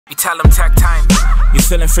You tell them tech time. You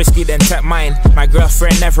feeling frisky, then tech mine. My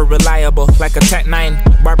girlfriend never reliable, like a Tech 9.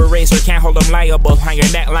 Barber razor can't hold them liable on your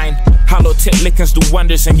neckline. Hollow tip lickings do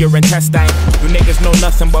wonders in your intestine. You niggas know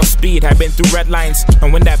nothing about speed, I've been through red lines.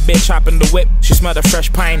 And when that bitch hop in the whip, she smelled a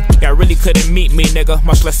fresh pine. Y'all really couldn't meet me, nigga,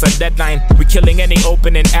 much less a deadline. We killing any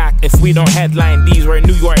opening act if we don't headline. These were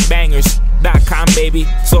New York bangers. .com baby,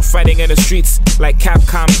 still fighting in the streets like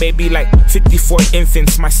Capcom baby, like 54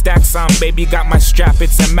 infants. My stacks on baby, got my strap,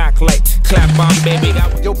 it's a Mac light. Clap on baby.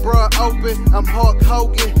 Yo bro open, I'm Hulk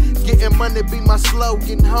Hogan. Getting money be my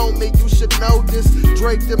slogan, homie, you should know this.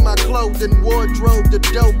 Draped in my clothing, wardrobe the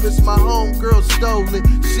dopest. My homegirl stole it,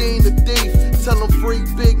 she ain't a thief. Tell them free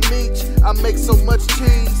Big Meech, I make so much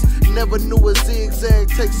cheese. Never knew a zigzag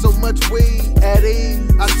takes so much weed at ease.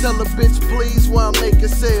 I tell a bitch please while I'm making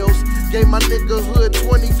sales. Gave my nigga hood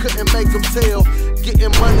 20, couldn't make him tell.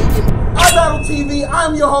 Getting money in iBattleTV,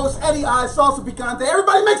 I'm your host, Eddie I, Salsa Picante.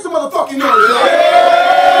 Everybody make some motherfucking noise, yo!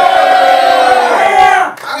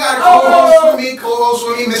 Yeah! I got a co-host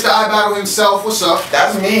with me, Mr. iBattle himself. What's up?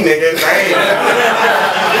 That's me, nigga. Yo,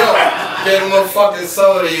 get a motherfucking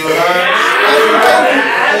soda, you heard?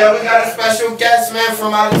 Yo, we got a special guest, man,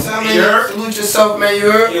 from out of town, man. Salute yourself, man,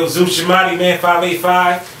 you heard? Yo, Zoop Shamati, man,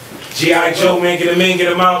 585. G.I. Joe, man, get him in, get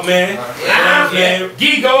him out, man. Man,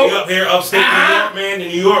 Gigo. We up here, upstate New York, man, in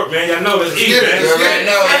New York, man. Y'all know it's East, man. You already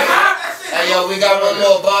know, man. Hey, yo, we got one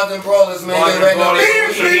more Bars and Brawlers, man. Get ready to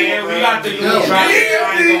we got the new drop.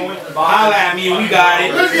 Holla at me, we got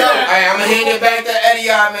it. Hey, I'm gonna hand it back to Eddie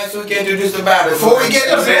I, man, so we can introduce the battle. Before we get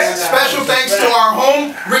into this, special thanks to our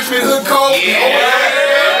home, Richmond Hood Code.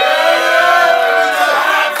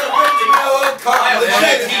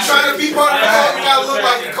 Legit, if you're trying to be part of the call, you gotta look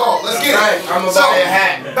like the call. Let's get it. I'm about to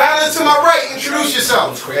hat. Battle to my right, introduce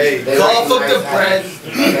yourself. Hey, cough up the bread.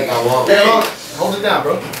 Hold it down,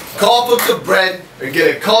 bro. Cough up the bread, or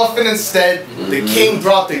get a coffin instead. The king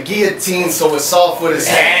brought the guillotine, so it's off with his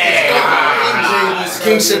head. JABLES,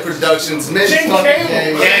 Kingship Productions, Mission Fucking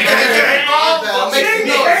Gang.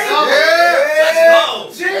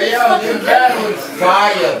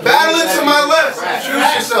 Battling to my left,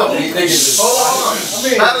 introduce yourself.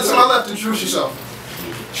 Battling to my left, introduce yourself.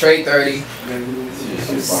 TREY 30.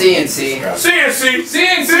 CNC.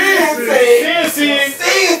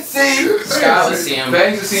 Scott was CM.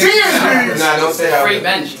 Nah, don't say that. Free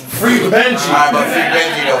Benji. Free Benji. Alright, but Free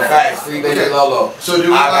Benji though, facts. Free Benji Lolo. So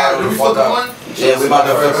do we flip the one? Yeah, we about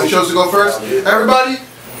to flip Who chose to go first? Everybody?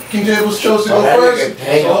 King Jables chose to go first.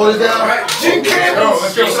 So hold it down. Right. King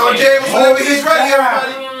Jables. So Jables, whenever he's ready,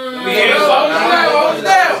 everybody. hold it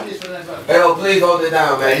down. Hey, yo, please hold it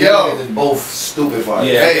down, man. Yo. You niggas is both stupid for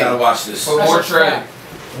Yeah, I gotta watch this. For more TREY.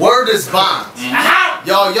 Word is bond.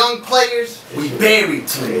 Y'all young players, we buried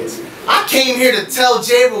twins. I came here to tell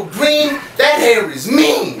Gerald Green that hair is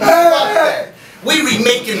mean. Fuck that. We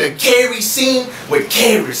remaking the Carrie scene with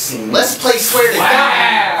kerosene. Let's play swear to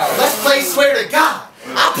God. Let's play swear to God.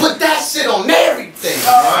 I put that shit on everything.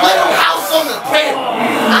 Little house on the prairie.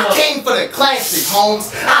 I came for the classic,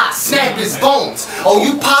 Holmes. I snap his bones. Oh,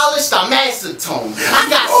 you polished? I'm acetone. I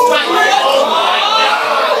got stripes.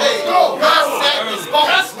 I snap his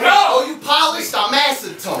bones. Oh, you polished? I'm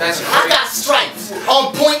acetone. I got stripes.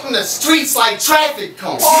 On point in the streets like traffic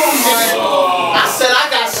cones. I said I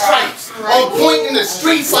got stripes. On point in the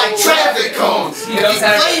streets like traffic cones. He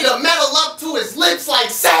played the metal up to his lips like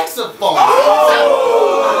saxophone.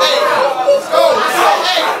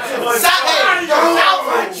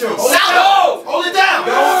 Hold it down.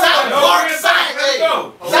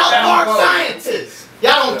 South Park scientist.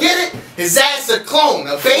 Y'all don't get it? His ass a clone.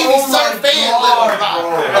 A baby surf and little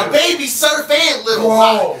rock. A baby surf and little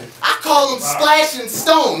rock. I call him Splash and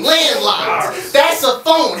Stone, landlines. That's a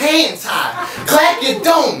phone, hands high. Clap your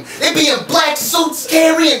dome. They be in black suits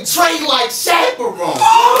carrying TREY like chaperones. Bro,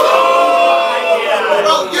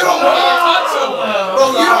 you don't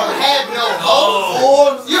have no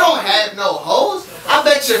hoes. You don't have no hoes. I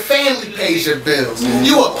bet your family pays your bills.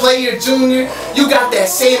 You a player junior, you got that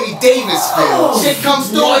Sammy Davis feel. Shit comes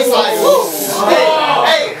through, it's like, woo.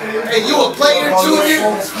 Hey, you a player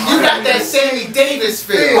junior, you got that Sammy Davis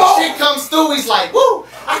feel. Shit comes through, he's like, woo.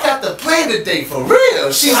 I got the plan today for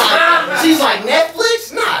real. She's like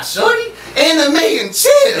Netflix? Nah, shorty. Anime and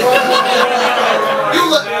chill. You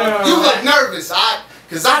look nervous,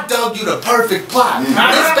 cause I dug you the perfect plot.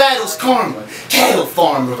 This battle's karma. Cattle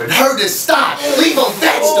farmer and herd his stock. Leave them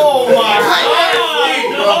vegetable.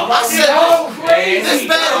 I said, this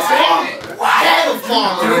battle's karma. Cattle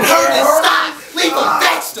farmer and herd his stock. Leave them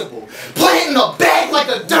vegetable. Planting a bag like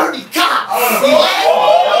a dirty cop.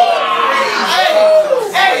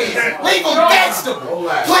 Hey, leave them vegetable.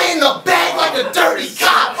 Planting a bag like a dirty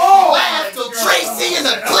cop. in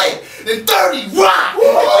the clip, then 30 rock.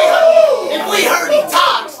 If we heard he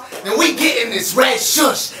talks, then we get in this red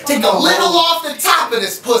shush. Take a little off the top of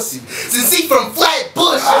this pussy. Since he from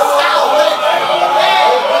Flatbush, it's out there.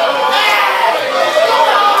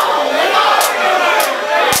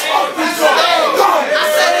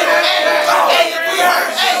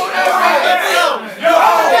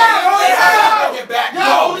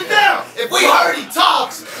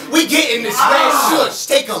 We get in this red shush,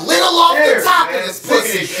 take a little off the top of this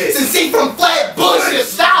pussy. Since he from Flatbush,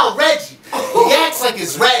 his style Reggie. He acts like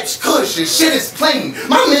his rap's Kush, his shit is plain.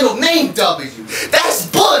 My middle name W. That's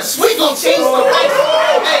Bush, we gon' change direction.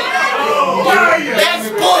 Hey, that's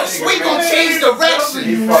Bush, we gon' change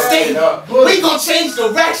direction. We gon' change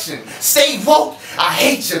direction. Stay woke, I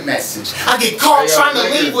hate your message. I get caught trying to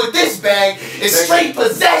leave with this bag. It's straight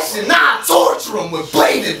possession. Now I torture them with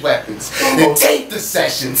bladed weapons and tape the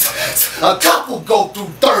sessions. A couple go through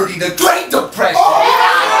 30, the Great Depression.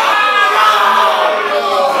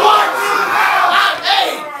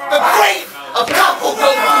 A couple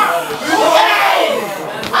go through. Hey!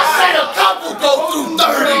 I said a couple go through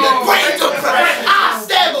 30, the Great Depression. I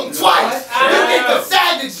stab them twice. You get the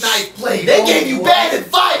savage knife play. They gave you bad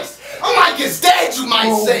advice. I'm like his dad, you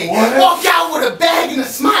might say. Walk out with a bag and a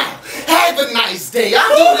smile. Have a nice day.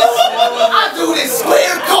 I do this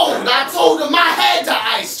square cold. I told him I had the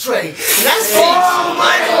ice tray. And that's it.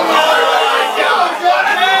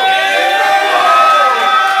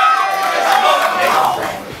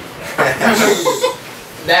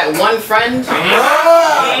 That one friend,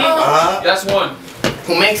 that's one,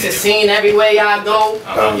 who makes a scene everywhere I go.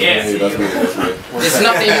 Yes. There's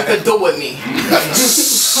nothing you could do with me.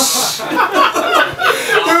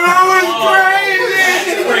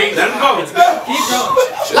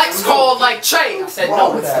 Likes called like Trey. I said,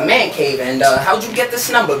 no, it's the man cave. And how'd you get this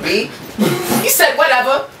number, B? He said,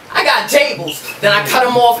 whatever. I got JABLES, then I cut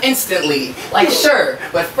him off instantly. Like, sure,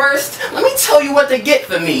 but first, let me tell you what to get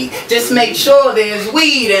for me. Just make sure there's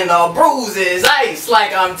weed and the bruises ice,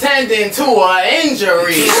 like I'm tending to an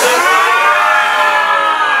injury.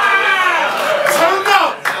 Turn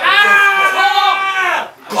up!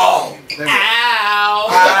 Ow!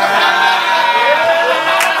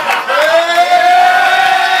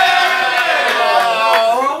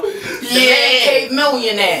 Yeah, cave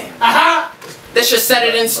millionaire. This should set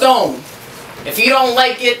it in stone. If you don't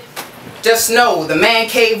like it, just know the man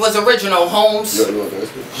cave was original, Holmes.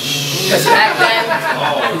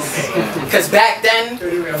 Cause back then,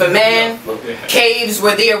 for man, caves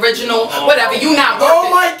were the original. Whatever, you not worth it. Oh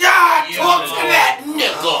my God! Talk to that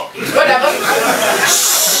nigga. Whatever.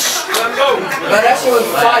 But that shit was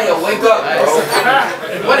fire. Wake up, bro.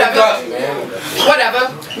 Whatever.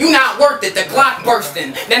 Whatever. You not worth it. The Glock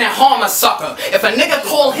bursting, then it harm a sucker. If a nigga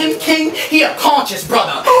call him king, he a conscious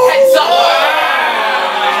brother. Heads up.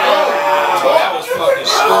 That was fucking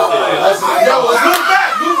stupid. Yo,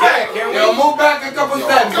 move back. Yo, move back a couple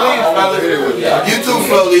steps, please, fellas. You too,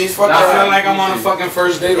 Phillies. I feel like I'm on a fucking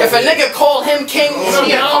first date. If a nigga call him king,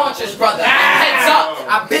 he a conscious brother. Heads up.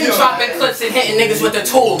 I've been dropping clips and hitting niggas with the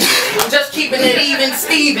tools. I'm just keeping it even,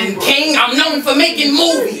 Steven King. I'm known for making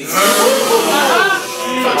movies.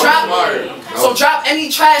 So drop any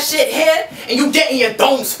trash shit here, and you getting your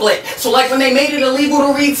dome split. So like when they made it illegal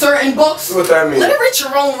to read certain books, What that mean? let it reach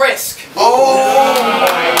your own risk.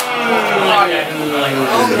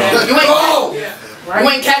 You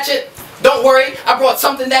ain't catch it? Don't worry, I brought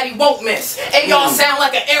something that he won't miss. AR sound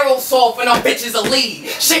like an aerosol for them bitches a lead.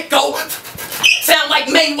 Shit go sound like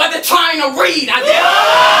Mayweather trying to read. I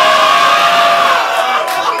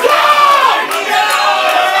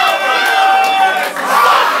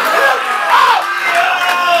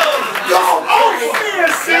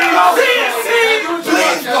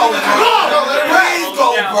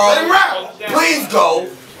Please go.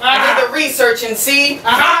 I did the research and see,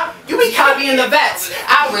 you be copying the vets.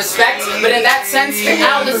 I'll respect, but in that sense,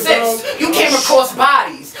 I'll assist. You came across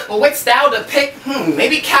bodies, but which style to pick?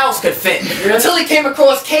 Maybe cows could fit. Until he came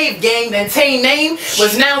across Cave Gang, then Tane name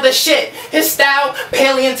was now the shit. His style,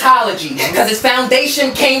 paleontology, cause his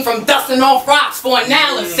foundation came from dusting off rocks for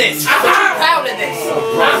analysis. I'm proud of this.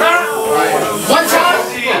 One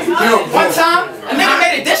time, a nigga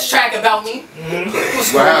made a diss track about me.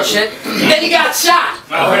 Was shit. Then he got shot.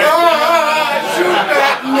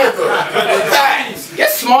 You're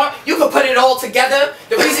smart. You could put it all together.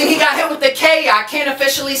 The reason he got hit with the K, I can't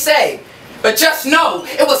officially say. But just know,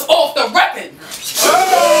 it was off the record.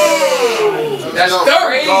 That's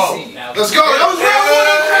crazy. Let's go. That was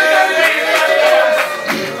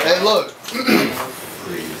Hey, look.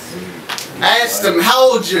 Asked him,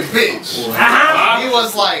 how old's your bitch? He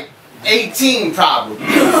was like 18 probably.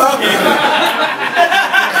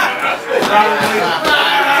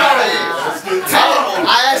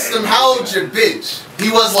 I asked him, how old's your bitch? He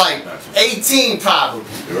was like, 18 probably.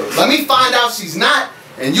 Let me find out she's not,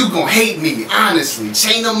 and you gon' hate me, honestly.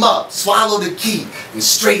 Chain them up, swallow the key, and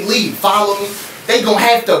straight leave, follow me? They gon'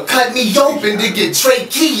 have to cut me open to get Trey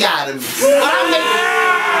key out of me.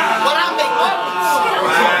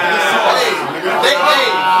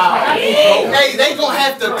 They gon'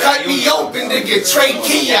 have to cut me open to get Trey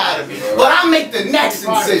key out of me. But I make the next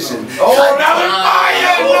incision. Oh, that was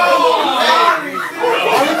fire!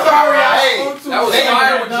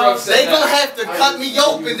 They gon' have to cut me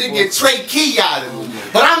open to get Trey key out of me.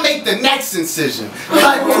 But I make the next incision.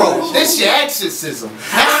 Cutthroat, this your exorcism.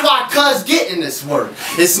 That's why cuz getting this work.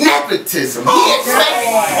 It's nepotism.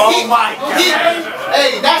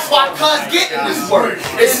 That's why cuz getting this work.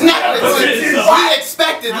 It's nepotism. He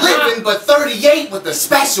expected living, but 38 with a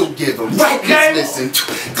special giver. Recklessness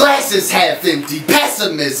and glasses half empty.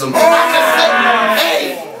 Pessimism.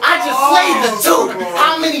 I just slayed the two.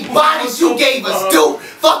 How many bodies you gave us, dude?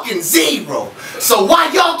 Fucking 0. So why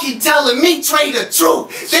y'all keep telling me Trey the truth?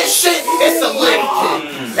 This shit, it's a lift kit.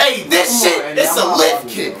 Hey, this shit, it's a lift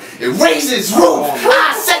kit. It raises roof.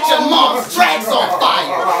 I set your mom's tracks on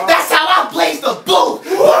fire. That's how I blaze the booth.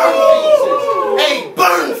 Burn features. Hey,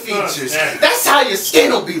 burn features. That's how your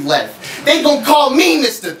skin will be left. They gon' call me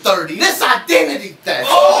Mr. 30. This identity theft.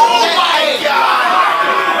 Oh my God.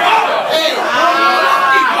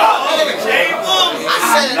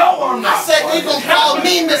 I said they gon' call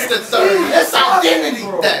me Mr. 30. That's identity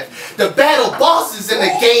theft. The battle bosses in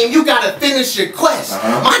the game, you gotta finish your quest.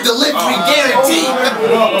 My delivery guaranteed.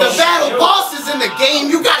 The battle bosses in the game,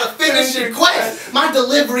 you gotta finish your quest. My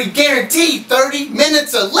delivery guaranteed 30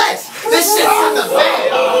 minutes or less. This shit's in the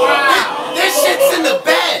bag. This shit's in the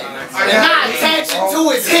bag. And I attach it to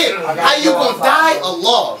his hip. How you gon' die? A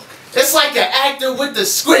log. It's like an actor with the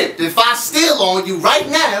script. If I steal on you right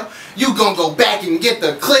now, you gon' go back and get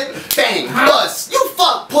the clip, bang, bust. You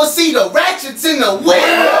fuck pussy, the ratchet's in the whip.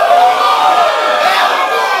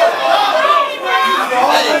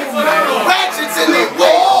 Hey, the ratchet's in the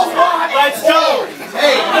whip. Let's go.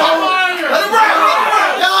 Hey, let it rock.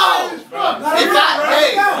 Yo,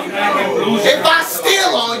 if I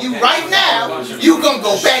steal on you right now, you gon'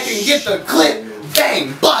 go back and get the clip,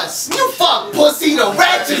 bang, bust. You fuck pussy, the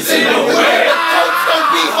ratchet's in the whip. The coach gon'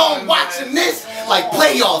 be home watching this like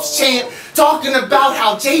playoffs, champ. Talking about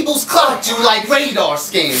how JABLES clocked you like radar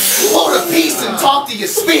scans. Hold a piece and talk to your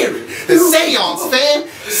spirit. The seance, fam.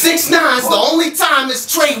 6'9's the only time it's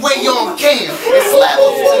Trey way on cam. It's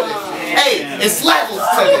levels to this. Hey, it's levels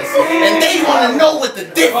to this. And they wanna know what the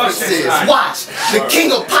difference is. Watch, the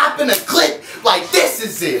king of popping a clip like this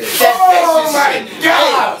is it. That vicious shit.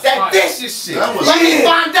 Hey, that vicious shit. Let me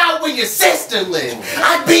find out where your sister live.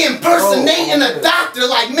 I'd be impersonating a doctor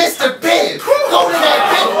like Mr. Bibb. Go to that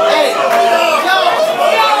bitch. Hey, yo,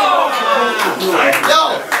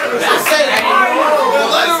 I said,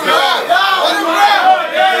 let's go.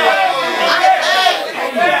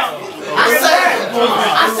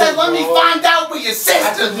 I said, let me find out where your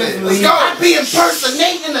sister lives. I'd be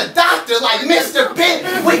impersonating a doctor like Mr. Bibb.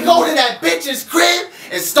 We go to that bitch's crib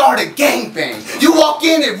and start a gangbang. You walk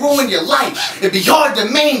in and ruin your life. It'd be hard to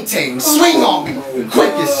maintain. Swing on me, the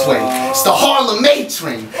quickest way. It's the Harlem A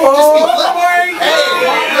train. Just be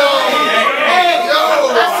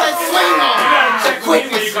I said swing on me, the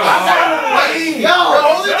quickest way. Yo,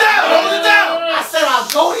 hold it down, hold it down. I said I'll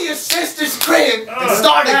go to your sister's crib and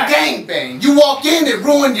start a gangbang. You walk in and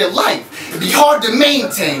ruin your life. It'd be hard to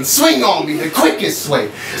maintain. Swing on me the quickest way.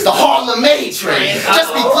 It's the Harlem A train.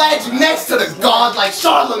 Just be glad you're next to the god like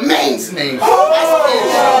Charlemagne's name. That's it.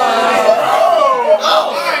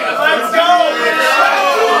 Let's go.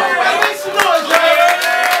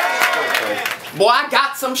 Boy, I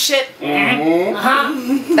got some shit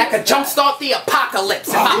that could jumpstart the apocalypse.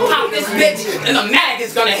 If I pop this bitch, then the mag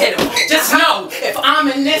is gonna hit him. Just know, if I'm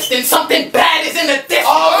in this, then something bad is in the distance.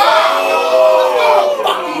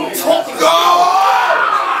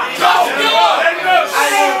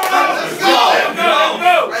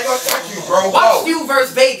 Watch you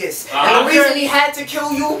versus Vegas. And the reason he had to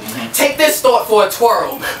kill you, take this thought for a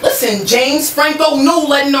twirl. Listen, James Franco knew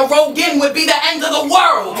letting a rogue in would be the end of the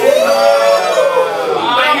world.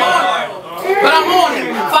 But I'm on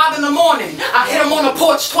him. 5 in the morning. I hit him on the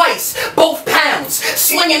porch twice. Both pounds.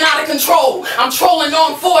 Swinging out of control. I'm trolling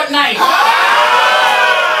on Fortnite.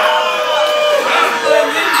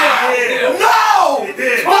 No!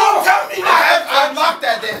 Don't tell me that! I locked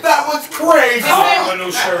that in. That was crazy.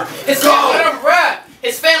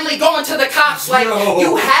 His family going to the cops like,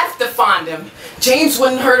 you have to find him. James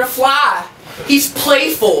wouldn't hurt a fly. He's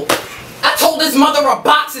playful. I told his mother a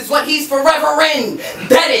box is what he's forever in.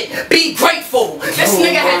 Bet it, be grateful. This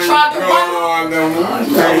nigga had tried to run.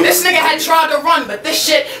 This nigga had tried to run, but this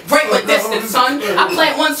shit break with distance, son. I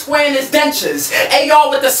plant one square in his dentures. AR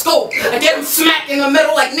with the scope. I get him smacked in the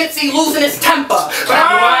middle like Nipsey losing his temper.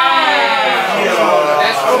 That's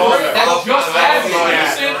just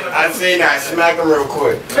I seen that. Smack him real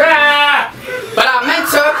quick. But I meant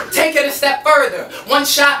to take it a step further. One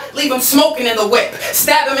shot, leave him smoking in the whip.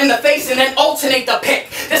 Stab him in the face and then alternate the pick.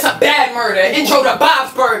 This a bad murder. Intro to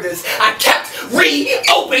Bob's Burgers. I kept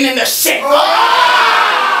reopening the shit.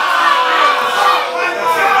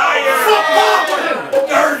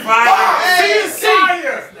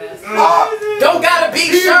 Don't gotta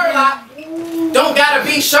be Sherlock. Don't gotta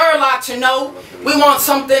be Sherlock to know we want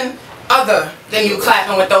something other than you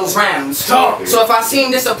clapping with those rounds. So if I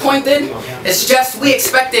seem disappointed, it's just we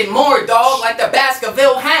expected more, dog, like the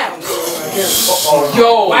Baskerville Hounds.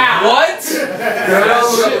 Yo, wow. What?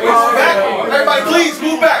 Everybody, please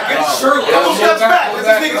move back. Couple steps back.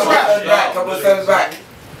 Let these niggas rap. Couple steps back.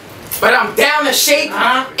 But I'm down to shake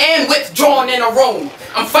and withdrawn in a room.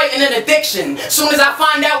 I'm fighting an addiction. Soon as I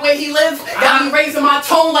find out where he lives, got me raising my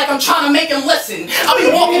tone like I'm trying to make him listen. I'll be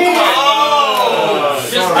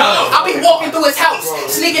walking through his house,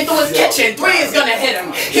 sneaking through his kitchen. 3 is gonna hit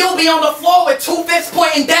him. He'll be on the floor with 2 fists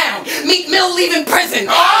pointing down. Meek Mill leaving prison.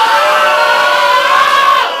 Fuck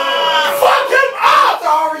him up!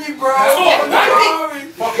 Sorry, bro.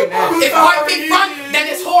 If white big front, then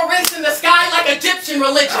it's Horus in the sky like Egyptian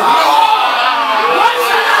religion.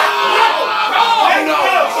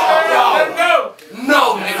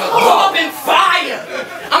 No, nigga. Pull up in fire.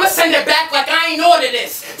 I'ma send it back like I ain't ordered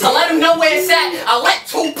this. To let him know where it's at, I let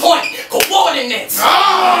 2 point coordinates. To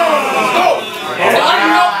let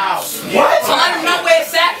him know where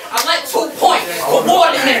it's at, I let 2 point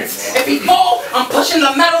coordinates. If he fall, I'm pushing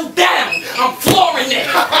the metal down. I'm flooring it.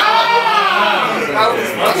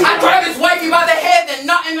 I grab his wifey by the head, then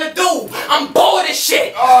nothing to do. I'm bored as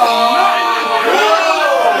shit.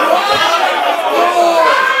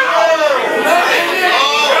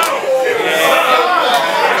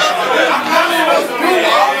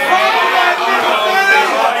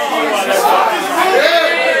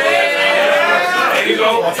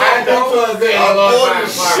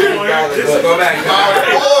 Go back.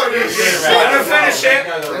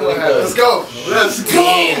 Let's go. Let's go.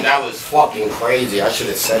 Damn, that was fucking crazy. I should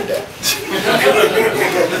have said that.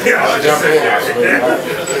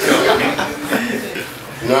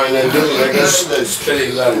 Nothing to do, nigga.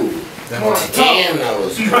 Damn, that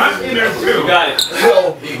was crazy. You got it. I'm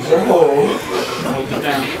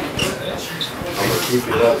gonna keep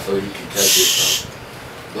it up so you can catch it.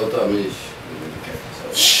 Don't tell me.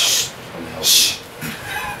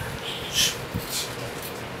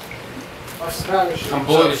 I'm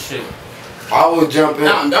bored as shit. I will jump in.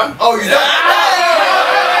 I'm done. Oh, you done?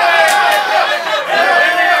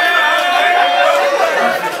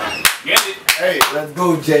 Get it. Hey, let's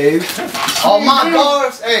go, James. All my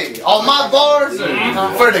bars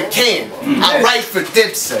for the can. I write for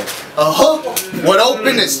Dipset. A hook would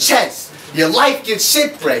open his chest. Your life gets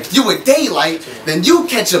shipwrecked. You at daylight, then you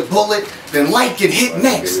catch a bullet, then light get hit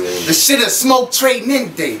next. The shit of smoke trading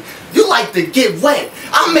in day. You like to get wet.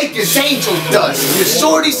 I'm making angel dust. Your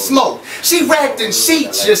shorty smoke. She wrapped in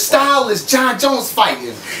sheets. Your style is John Jones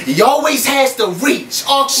fighting. He always has to reach.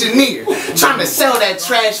 Auctioneer. Trying to sell that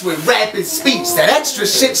trash with rapid speech. That extra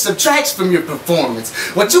shit subtracts from your performance.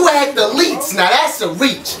 What you act elites, now that's a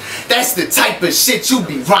reach. That's the type of shit you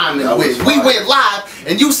be rhyming with. We went live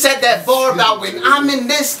and you said that bar about when I'm in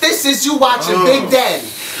this. This is you watching Big Daddy.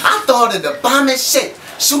 I thought of the bombing shit.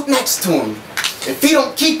 Shoot next to him. If he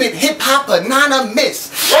don't keep it hip-hop, a miss.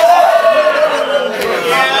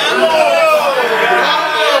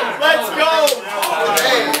 Let's go.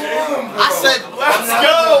 Hey, I said, let's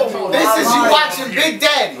go. This is you watching Big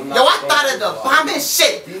Daddy. Yo, I thought of the bombing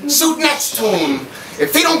shit. Shoot next to him.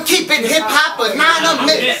 If he don't keep it hip-hop, a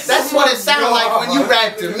miss. That's what it sounded like when you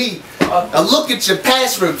rap to me. A look at your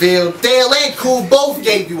past revealed. Dale and Cool both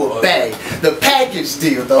gave you a bag. The package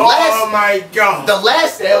deal. The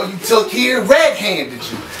last L you took here red-handed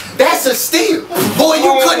you. That's a steal. Boy,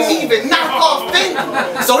 you couldn't even knock off finger.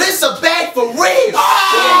 So this a bag for real.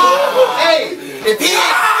 Hey, if he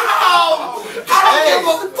ain't... I don't give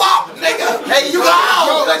a fuck, nigga. Hey, you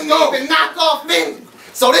couldn't even knock off finger.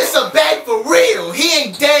 So this a bag for real. He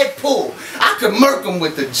ain't Deadpool. I could murk him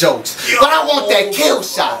with the jokes, but I want that kill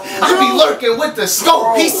shot. I be lurking with the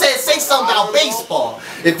scope. He said, say something about baseball.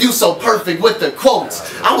 If you so perfect with the quotes.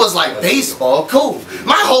 I was like, baseball, cool.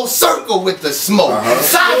 My whole circle with the smoke.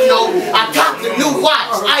 Side note, I copped a new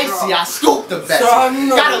watch, icy. I scooped the best.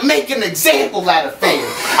 Gotta make an example out of fame.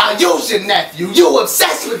 I use your nephew. You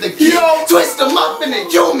obsessed with the kid. Twist him up in a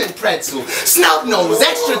human pretzel. Snub nose,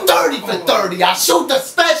 extra 30 for 30. I shoot the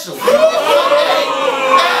special. Hey.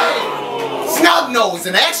 Snub nose,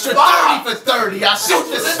 an extra 30 for 30. I shoot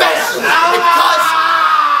the special.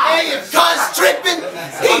 If Cuz tripping,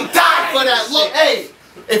 he died for that low. Hey,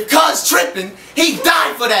 if Cuz tripping, he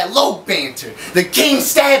died for that low banter. The king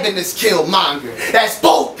stabbing his killmonger. That's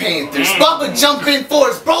both Panthers. Bubba jump in for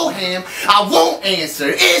his broham. I won't answer.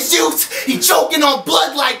 Is you? He choking on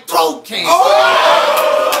blood like throat cancer.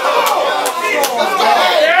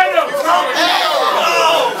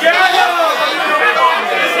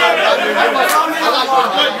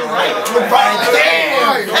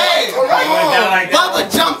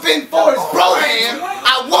 Bubba jump in for his broham.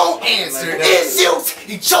 I won't answer. Is you?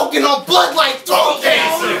 He choking on blood like throat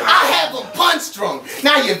cancer. I have him punch drunk.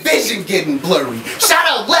 Now your vision getting blurry. Shout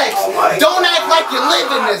out Lex. Don't act like your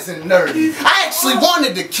living isn't nerdy. I actually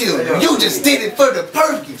wanted to kill you. You just did it for the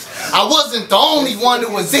perkies. I wasn't the only one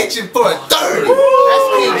who was itching for a 30. That's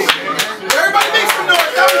me. Everybody make some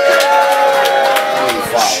noise.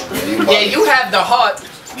 Yeah, you have the heart.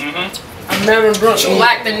 But you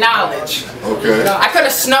lack the knowledge. Okay. I could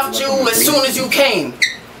have snuffed you as soon as you came.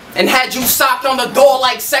 And had you socked on the door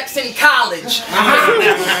like sex in college.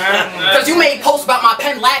 Cause you made posts about my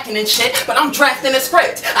pen lacking and shit, but I'm drafting a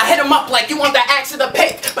script. I hit him up like you want the axe of the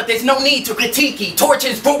pick, but there's no need to critique. He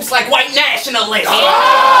torches groups like white nationalists.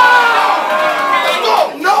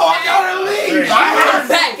 No, I gotta leave. I'm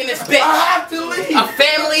back in this bitch. I have to leave. A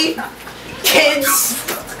family, kids,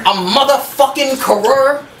 a motherfucking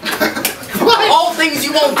career. All things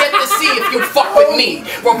you won't get to see if you fuck with me.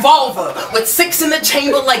 Revolver with 6 in the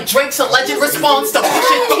chamber like Drake's alleged response to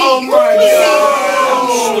Pusha T. Oh my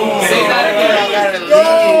God. Say that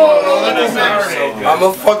again.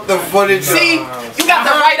 I'ma fuck the footage. See, you got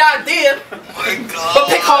the right idea, but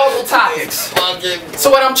pick horrible topics. So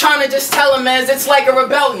what I'm trying to just tell him is it's like a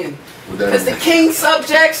rebellion. Because the king's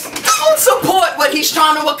subjects don't support what he's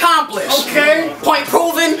trying to accomplish. Okay. Point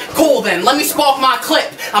proven? Cool then. Let me spark my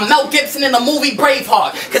clip. I'm Mel Gibson in the movie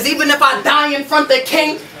Braveheart. Because even if I die in front of the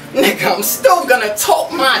king, nigga, I'm still gonna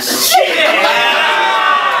talk my shit.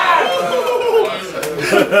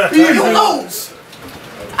 You lose.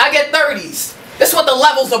 I get 30s. This is what the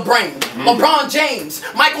levels will bring. LeBron James,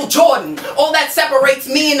 Michael Jordan. All that separates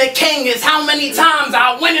me and the king is how many times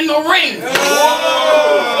I win in the ring.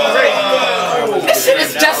 This shit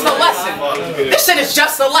is just a lesson. This shit is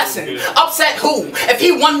just a lesson. Upset who? If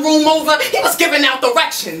he one room over, he was giving out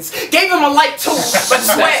directions. Gave him a light too, but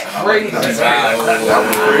swear.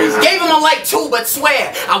 Gave him a light too, but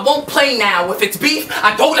swear. I won't play now. If it's beef,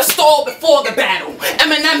 I go to stall before the battle.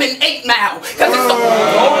 Eminem in 8 Mile. Cause it's the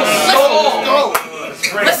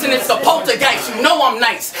Listen, it's the poltergeist. You know I'm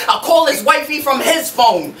nice. I'll call his wifey from his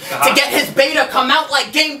phone to get his beta come out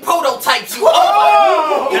like game prototypes. You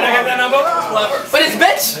Can I get that number? Clever. But his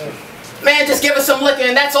bitch, man, just give her some liquor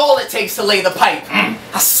and that's all it takes to lay the pipe.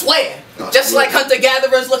 I swear. Just like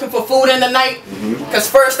hunter-gatherers looking for food in the night. Cause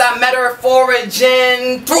first I met her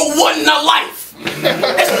foraging through wood in her life.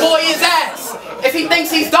 This boy is ass. If he thinks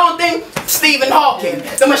he's daunting, Stephen Hawking.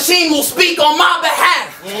 The machine will speak on my behalf.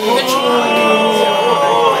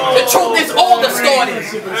 The truth is all distorted.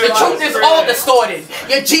 The truth is all distorted.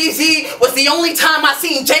 Your GZ was the only time I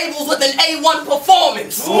seen JABLES with an A1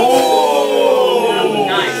 performance.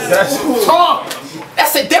 Nice.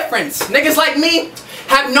 That's the difference. Niggas like me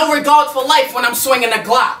have no regard for life when I'm swinging a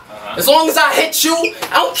Glock. As long as I hit you,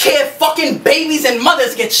 I don't care if fucking babies and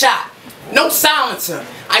mothers get shot. No silencer.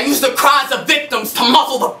 I use the cries of victims to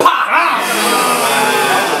muzzle the pop.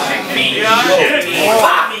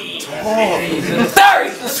 Pop. 30.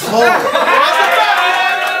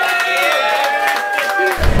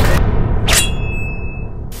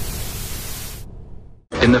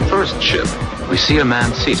 In the first ship, we see a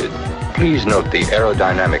man seated. Please note the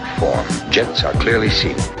aerodynamic form. Jets are clearly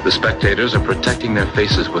seen. The spectators are protecting their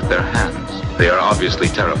faces with their hands. They are obviously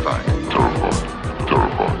terrified.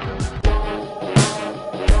 Terrified.